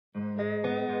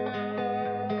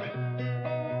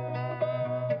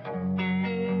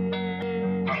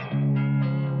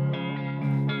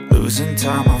Losing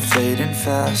time, I'm fading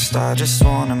fast. I just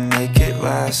wanna make it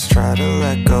last. Try to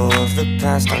let go of the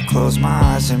past. I close my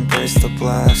eyes, embrace the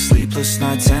blast. Sleepless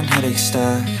nights and headaches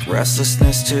stack.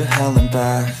 Restlessness to hell and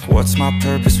back. What's my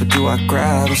purpose? What do I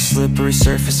grab? A slippery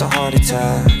surface, a heart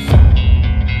attack.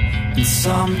 And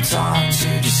sometimes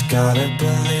you just gotta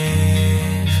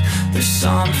believe there's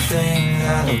something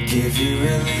that'll give you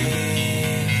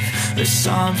relief. There's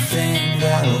something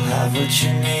that'll have what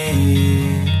you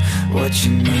need, what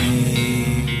you need.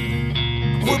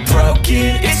 We're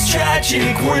broken, it's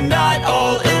tragic, we're not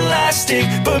all elastic,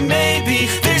 but maybe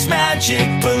there's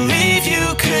magic. Believe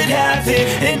you could have it.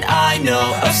 And I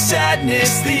know of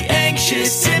sadness, the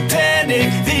anxious and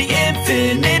panic, the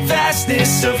infinite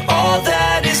vastness of all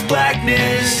that is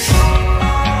blackness.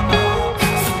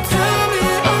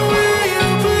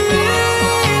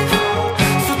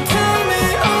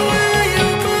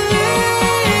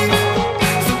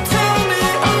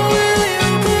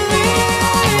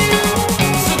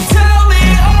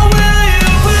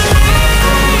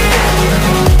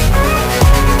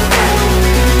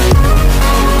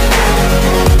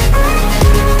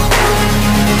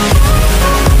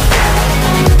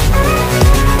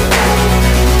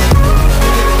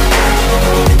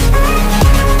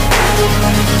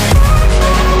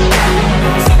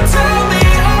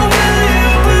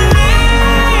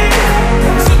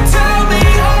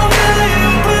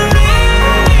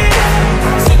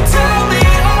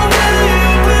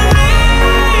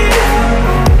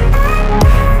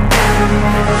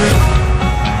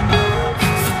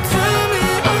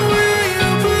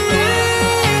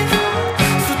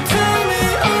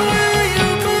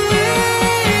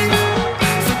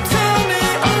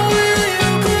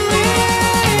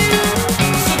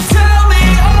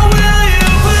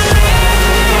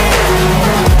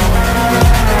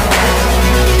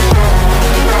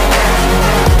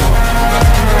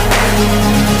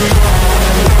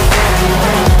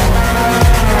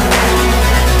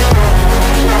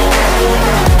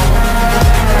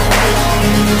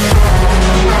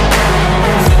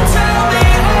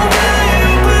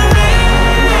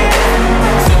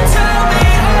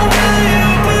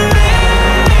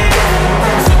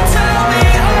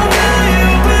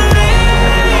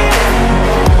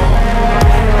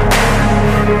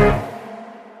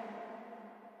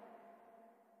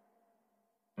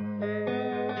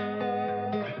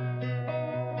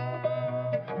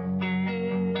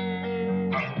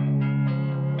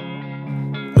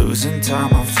 Losing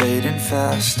time, I'm fading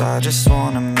fast. I just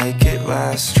wanna make it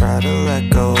last. Try to let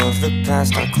go of the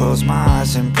past. I close my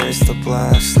eyes, embrace the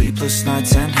blast. Sleepless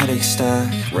nights and headaches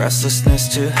stack. Restlessness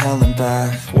to hell and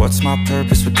back. What's my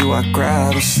purpose? What do I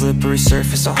grab? A slippery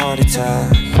surface, a heart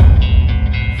attack.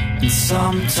 And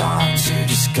sometimes you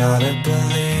just gotta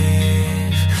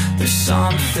believe there's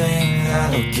something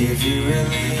that'll give you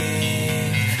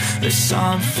relief. There's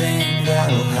something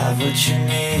that'll have what you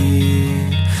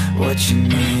need, what you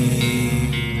need.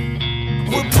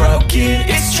 We're broken,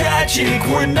 it's tragic,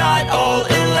 we're not all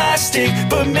elastic,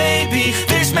 but maybe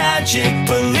there's magic.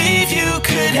 Believe you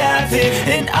could have it.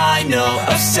 And I know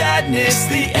of sadness,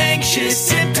 the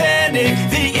anxious and panic,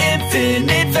 the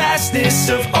infinite vastness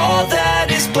of